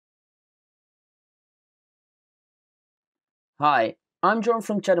Hi, I'm John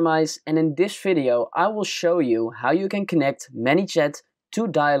from Chatamize, and in this video I will show you how you can connect ManyChat to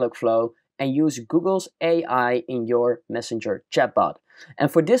DialogFlow and use Google's AI in your Messenger chatbot.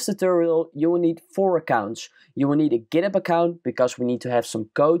 And for this tutorial you will need 4 accounts. You will need a Github account because we need to have some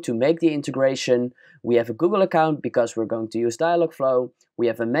code to make the integration. We have a Google account because we're going to use DialogFlow. We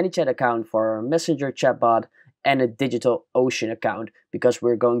have a ManyChat account for our Messenger chatbot and a DigitalOcean account because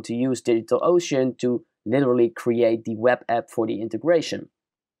we're going to use DigitalOcean to literally create the web app for the integration.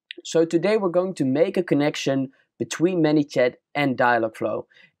 So today we're going to make a connection between ManyChat and DialogFlow,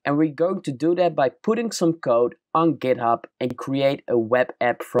 and we're going to do that by putting some code on GitHub and create a web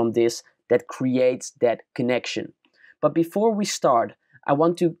app from this that creates that connection. But before we start, I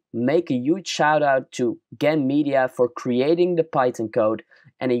want to make a huge shout out to Gen Media for creating the Python code,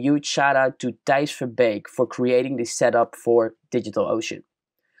 and a huge shout out to Thijs Verbeek for creating the setup for DigitalOcean.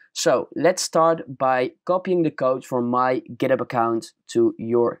 So let's start by copying the code from my GitHub account to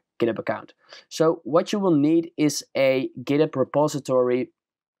your GitHub account. So what you will need is a GitHub repository,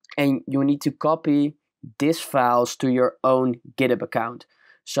 and you need to copy these files to your own GitHub account.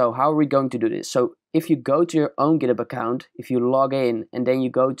 So how are we going to do this? So if you go to your own GitHub account, if you log in and then you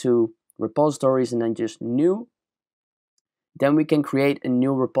go to repositories and then just new, then we can create a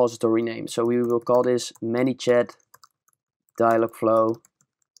new repository name. So we will call this ManyChat DialogFlow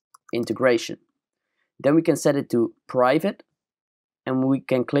integration. Then we can set it to private and we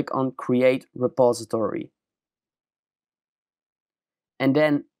can click on create repository. And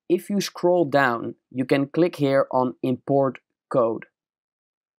then if you scroll down, you can click here on import code.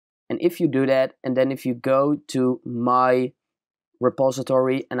 And if you do that, and then if you go to my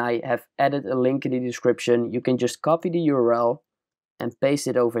repository, and I have added a link in the description, you can just copy the URL and paste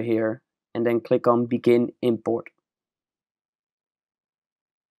it over here and then click on begin import.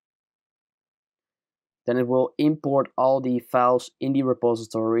 Then it will import all the files in the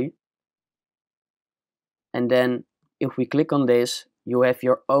repository. And then if we click on this, you have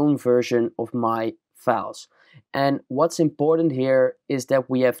your own version of my files. And what's important here is that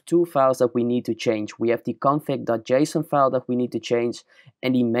we have 2 files that we need to change. We have the config.json file that we need to change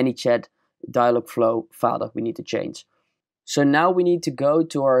and the ManyChat DialogFlow file that we need to change. So now we need to go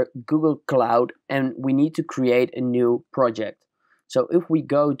to our Google Cloud and we need to create a new project. So if we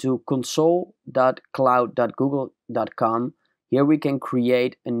go to console.cloud.google.com, here we can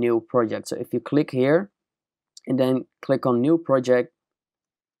create a new project. So if you click here and then click on new project,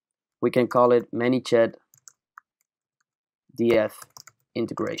 we can call it ManyChat DF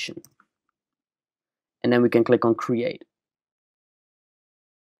integration. And then we can click on create.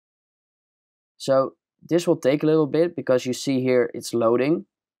 So this will take a little bit because you see here it's loading.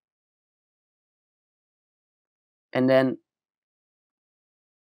 And then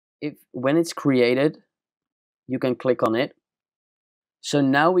when it's created, you can click on it. So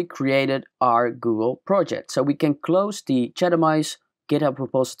now we created our Google project. So we can close the Chatamize GitHub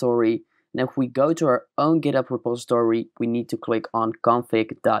repository. And if we go to our own GitHub repository, we need to click on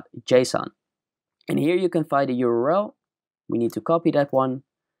config.json. And here you can find a URL. We need to copy that one.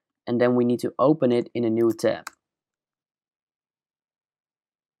 And then we need to open it in a new tab.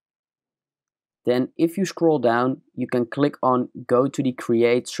 Then if you scroll down, you can click on go to the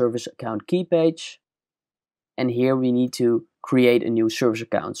create service account key page. And here we need to create a new service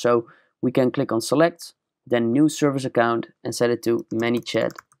account. So we can click on select, then new service account and set it to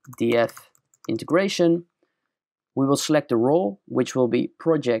ManyChat DF integration. We will select the role, which will be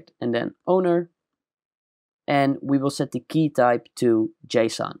project and then owner. And we will set the key type to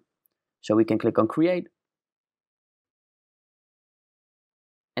JSON. So we can click on create.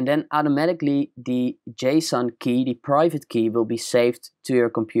 And then automatically the JSON key, the private key, will be saved to your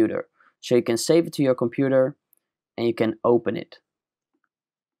computer. So you can save it to your computer and you can open it.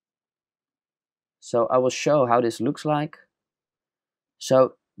 So I will show how this looks like.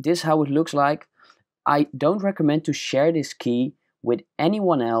 So this is how it looks like. I don't recommend to share this key with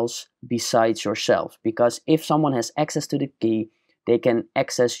anyone else besides yourself, because if someone has access to the key, they can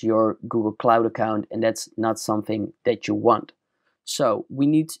access your Google Cloud account, and that's not something that you want. So we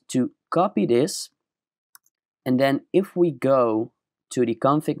need to copy this, and then if we go to the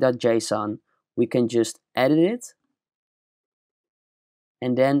config.json, we can just edit it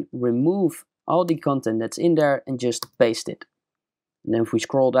and then remove all the content that's in there and just paste it. And then if we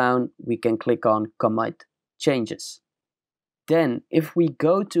scroll down, we can click on commit changes. Then if we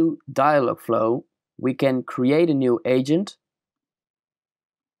go to DialogFlow, we can create a new agent.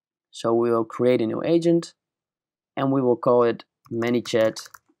 So we will create a new agent and we will call it ManyChat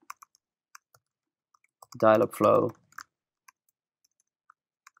DialogFlow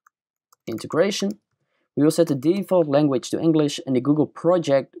integration. We will set the default language to English, and the Google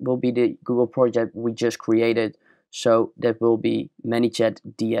project will be the Google project we just created. So that will be ManyChat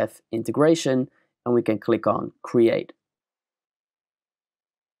DF integration, and we can click on create.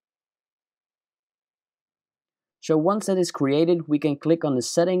 So once that is created, we can click on the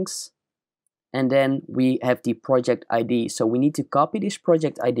settings, and then we have the project ID. So we need to copy this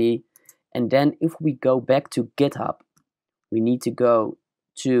project ID, and then if we go back to GitHub, we need to go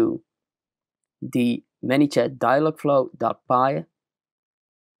to the ManyChat DialogFlow.py,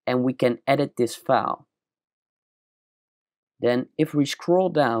 and we can edit this file. Then if we scroll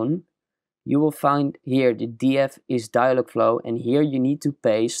down, you will find here the DF is DialogFlow, and here you need to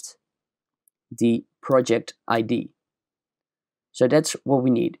paste the project ID. So that's what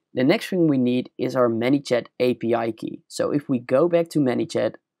we need. The next thing we need is our ManyChat API key. So if we go back to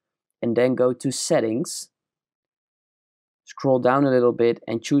ManyChat and then go to settings, scroll down a little bit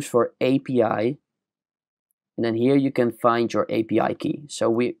and choose for API, and then here you can find your API key. So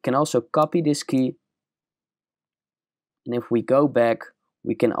we can also copy this key, and if we go back,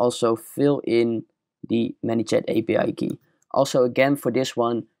 we can also fill in the ManyChat API key. Also, again, for this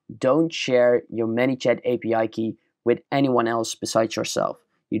one, don't share your ManyChat API key with anyone else besides yourself.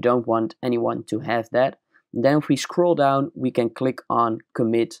 You don't want anyone to have that. And then if we scroll down, we can click on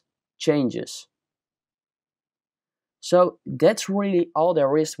commit changes. So that's really all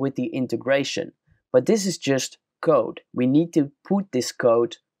there is with the integration. But this is just code. We need to put this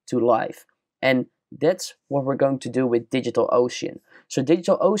code to life. And that's what we're going to do with DigitalOcean. So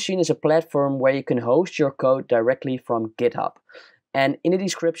DigitalOcean is a platform where you can host your code directly from GitHub. And in the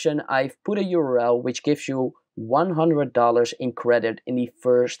description, I've put a URL which gives you $100 in credit in the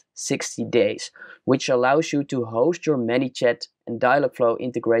first 60 days, which allows you to host your ManyChat and DialogFlow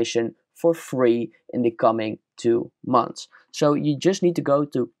integration for free in the coming 2 months. So you just need to go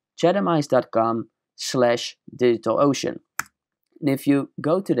to chatbot.com/DigitalOcean. And if you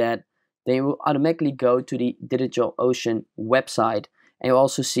go to that, then you will automatically go to the DigitalOcean website, and you'll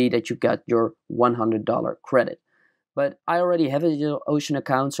also see that you got your $100 credit. But I already have a DigitalOcean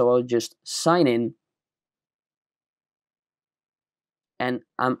account, so I'll just sign in. And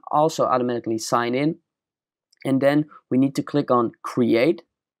I'm also automatically signed in. And then we need to click on create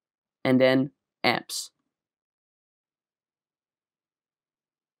and then apps.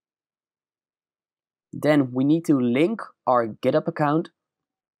 Then we need to link our GitHub account.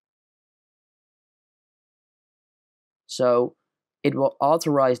 So it will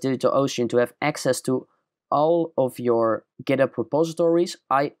authorize DigitalOcean to have access to all of your GitHub repositories.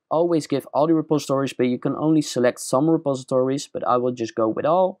 I always give all the repositories, but you can only select some repositories, but I will just go with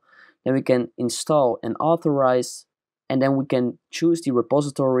all. Then we can install and authorize, and then we can choose the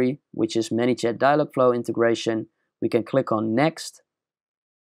repository, which is ManyChat DialogFlow integration. We can click on next.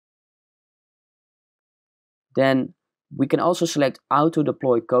 Then we can also select auto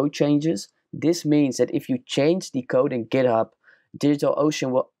deploy code changes. This means that if you change the code in GitHub,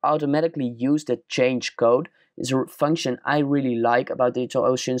 DigitalOcean will automatically use the change code. It's a function I really like about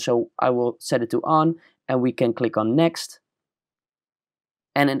DigitalOcean, so I will set it to on, and we can click on next.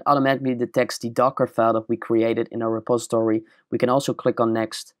 And it automatically detects the Docker file that we created in our repository. We can also click on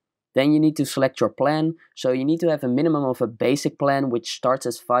next. Then you need to select your plan. So you need to have a minimum of a basic plan, which starts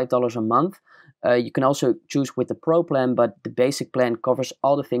as $5 a month. You can also choose with the pro plan, but the basic plan covers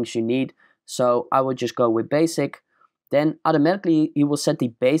all the things you need. So I will just go with basic. Then automatically you will set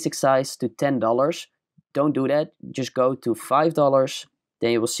the basic size to $10. Don't do that. Just go to $5.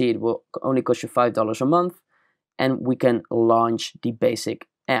 Then you will see it will only cost you $5 a month. And we can launch the basic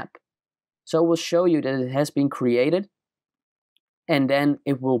app. So we'll show you that it has been created. And then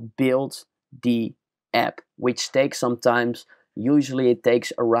it will build the app, which takes some time. Usually it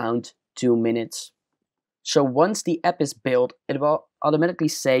takes around 2 minutes. So once the app is built, it will automatically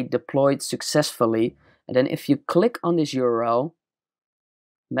say deployed successfully. And then if you click on this URL,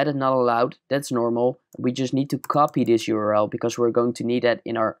 method not allowed, that's normal. We just need to copy this URL because we're going to need that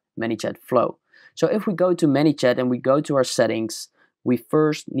in our ManyChat flow. So if we go to ManyChat and we go to our settings, we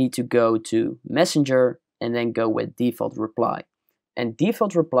first need to go to Messenger and then go with default reply. And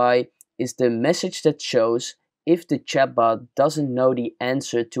default reply is the message that shows if the chatbot doesn't know the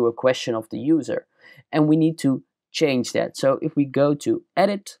answer to a question of the user. And we need to change that. So if we go to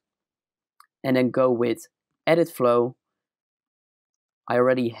edit and then go with edit flow, I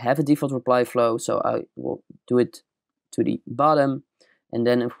already have a default reply flow, so I will do it to the bottom. And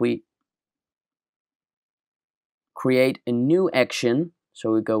then if we create a new action,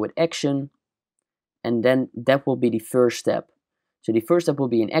 so we go with action, and then that will be the first step. So the first step will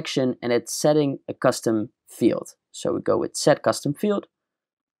be an action, and it's setting a custom field. So we go with set custom field,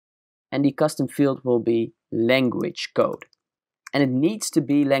 and the custom field will be language code. And it needs to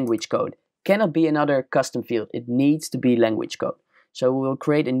be language code. Cannot be another custom field. It needs to be language code. So we will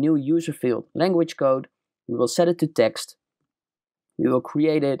create a new user field, language code. We will set it to text. We will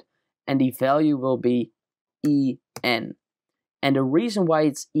create it, and the value will be EN. And the reason why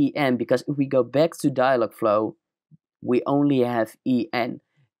it's EN, because if we go back to DialogFlow, we only have EN.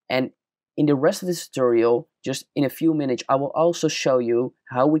 And in the rest of this tutorial, just in a few minutes, I will also show you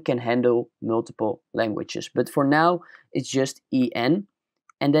how we can handle multiple languages. But for now, it's just EN.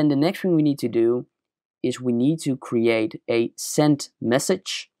 And then the next thing we need to do is we need to create a send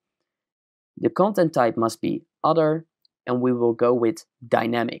message. The content type must be other, and we will go with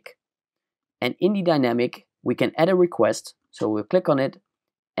dynamic. And in the dynamic, we can add a request. So we'll click on it,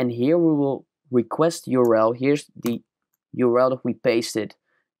 and here we will request URL. Here's the URL that we pasted,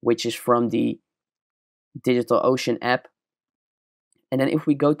 which is from the DigitalOcean app. And then if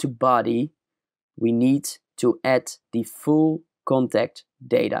we go to body, we need to add the full contact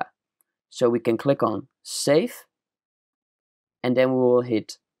data. So we can click on save, and then we will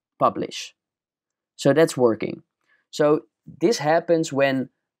hit publish. So that's working. So this happens when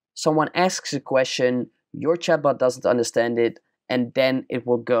someone asks a question, your chatbot doesn't understand it, and then it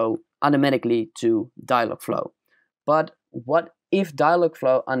will go automatically to DialogFlow. But what if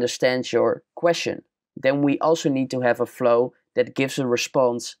DialogFlow understands your question? Then we also need to have a flow that gives a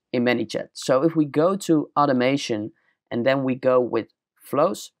response in ManyChat. So if we go to automation and then we go with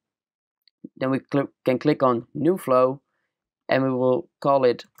flows, then we can click on new flow, and we will call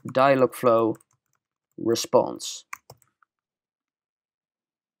it DialogFlow response.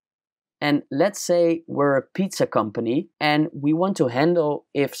 And let's say we're a pizza company and we want to handle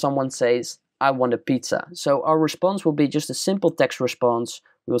if someone says, I want a pizza. So our response will be just a simple text response.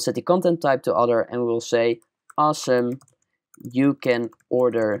 We will set the content type to other, and we will say, awesome, you can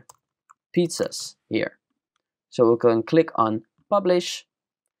order pizzas here. So we can click on publish,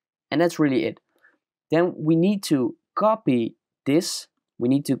 and that's really it. Then we need to copy this. We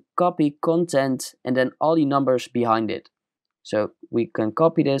need to copy content and then all the numbers behind it. So we can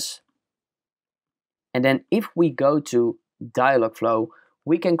copy this. And then if we go to DialogFlow,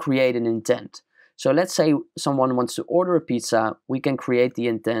 we can create an intent. So let's say someone wants to order a pizza. We can create the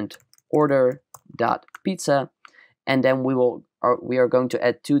intent order.pizza, and then we are going to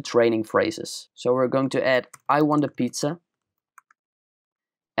add two training phrases. So we're going to add I want a pizza,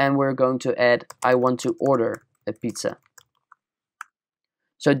 and we're going to add I want to order a pizza.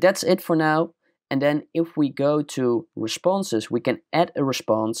 So that's it for now. And then if we go to responses, we can add a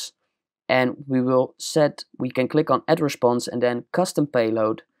response, and we can click on add response and then custom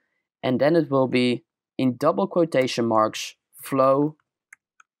payload, and then it will be in double quotation marks flow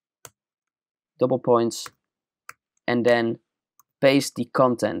double points, and then paste the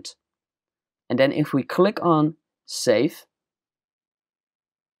content. And then if we click on save,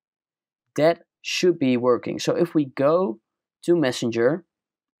 that should be working. So if we go to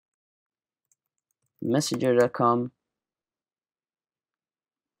messenger.com,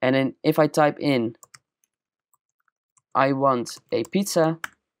 and then if I type in I want a pizza,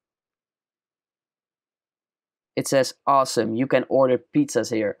 it says awesome, you can order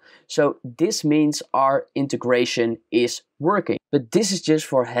pizzas here. So this means our integration is working. But this is just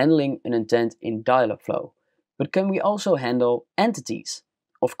for handling an intent in DialogFlow. But can we also handle entities?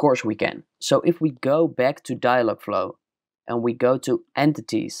 Of course we can. So if we go back to DialogFlow and we go to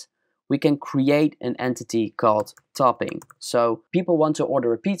entities, we can create an entity called topping. So people want to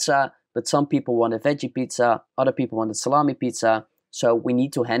order a pizza, but some people want a veggie pizza, other people want a salami pizza. So we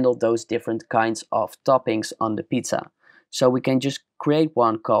need to handle those different kinds of toppings on the pizza. So we can just create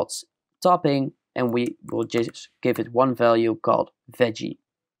one called topping, and we will just give it one value called veggie.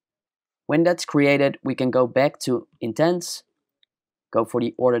 When that's created, we can go back to intents, go for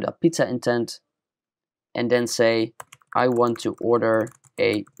the order.pizza intent, and then say, I want to order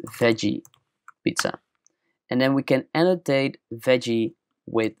a veggie pizza. And then we can annotate veggie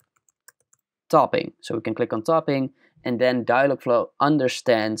with topping. So we can click on topping, and then DialogFlow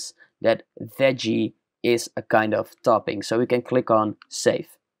understands that veggie is a kind of topping. So we can click on save.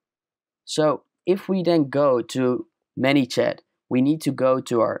 So if we then go to ManyChat, we need to go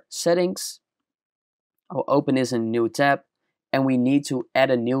to our settings. I'll open this in a new tab, and we need to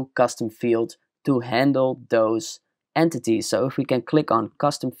add a new custom field to handle those entities. So if we can click on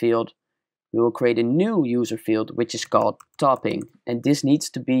custom field, we will create a new user field which is called topping, and this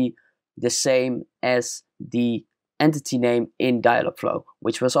needs to be the same as the entity name in DialogFlow,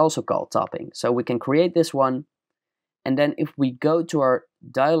 which was also called topping. So we can create this one, and then if we go to our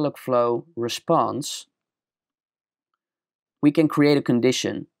DialogFlow response, we can create a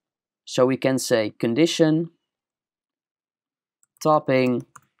condition. So we can say condition topping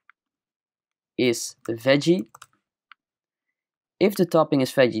is veggie. If the topping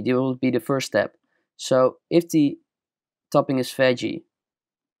is veggie, this will be the first step. So if the topping is veggie,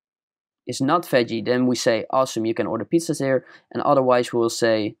 is not veggie, then we say awesome, you can order pizzas here, and otherwise we will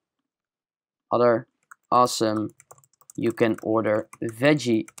say awesome, you can order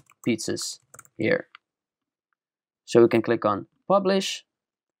veggie pizzas here. So we can click on publish,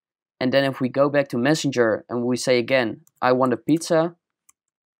 and then if we go back to Messenger and we say again, I want a pizza,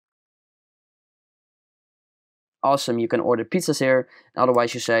 awesome, you can order pizzas here, and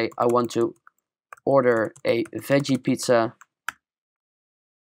otherwise you say I want to order a veggie pizza,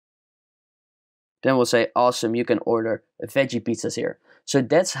 then we'll say awesome, you can order veggie pizzas here. So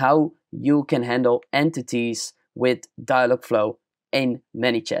that's how you can handle entities with DialogFlow in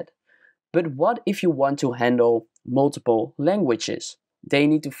ManyChat. But what if you want to handle multiple languages? They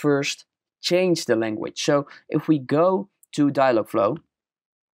need to first change the language. So if we go to DialogFlow,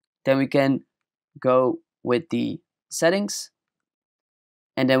 then we can go with the settings,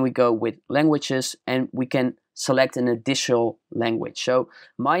 and then we go with languages, and we can select an additional language. So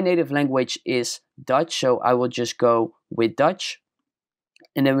my native language is Dutch, so I will just go with Dutch,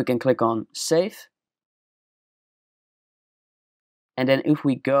 and then we can click on save. And then if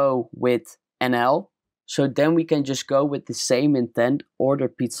we go with NL, so then we can just go with the same intent, order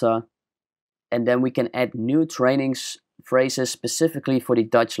pizza, and then we can add new training phrases specifically for the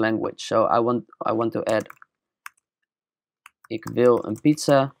Dutch language. So I want to add ik wil een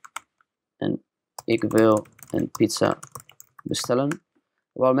pizza and ik wil een pizza bestellen. It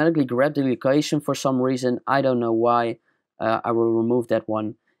will automatically grab the location for some reason. I don't know why. I will remove that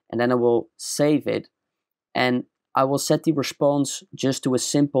one, and then I will save it, and I will set the response just to a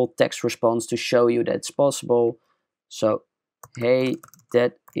simple text response to show you that it's possible. So, hey,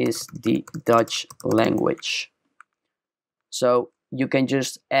 that is the Dutch language. So you can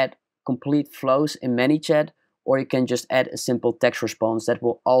just add complete flows in ManyChat, or you can just add a simple text response that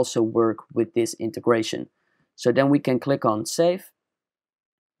will also work with this integration. So then we can click on save.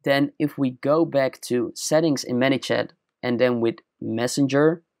 Then if we go back to settings in ManyChat, and then with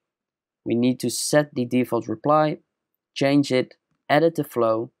Messenger, we need to set the default reply, change it, edit the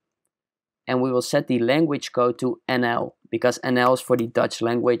flow, and we will set the language code to NL, because NL is for the Dutch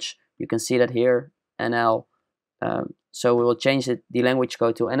language. You can see that here, NL. So we will change the language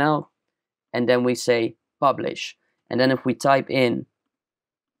code to NL, and then we say publish. And then if we type in,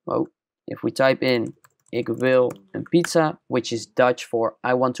 ik wil een pizza, which is Dutch for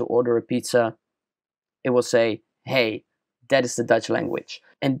I want to order a pizza, it will say, hey, that is the Dutch language.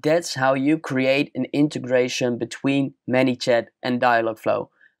 And that's how you create an integration between ManyChat and DialogFlow.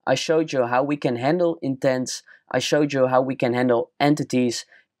 I showed you how we can handle intents, I showed you how we can handle entities,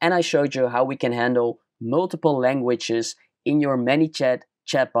 and I showed you how we can handle multiple languages in your ManyChat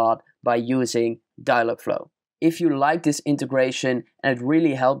chatbot by using DialogFlow. If you like this integration and it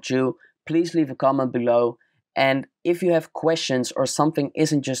really helped you, please leave a comment below. And if you have questions or something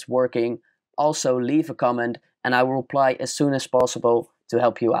isn't just working, also leave a comment and I will reply as soon as possible to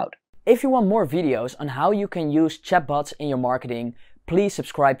help you out. If you want more videos on how you can use chatbots in your marketing, please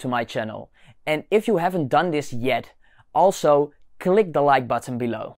subscribe to my channel. And if you haven't done this yet, also click the like button below.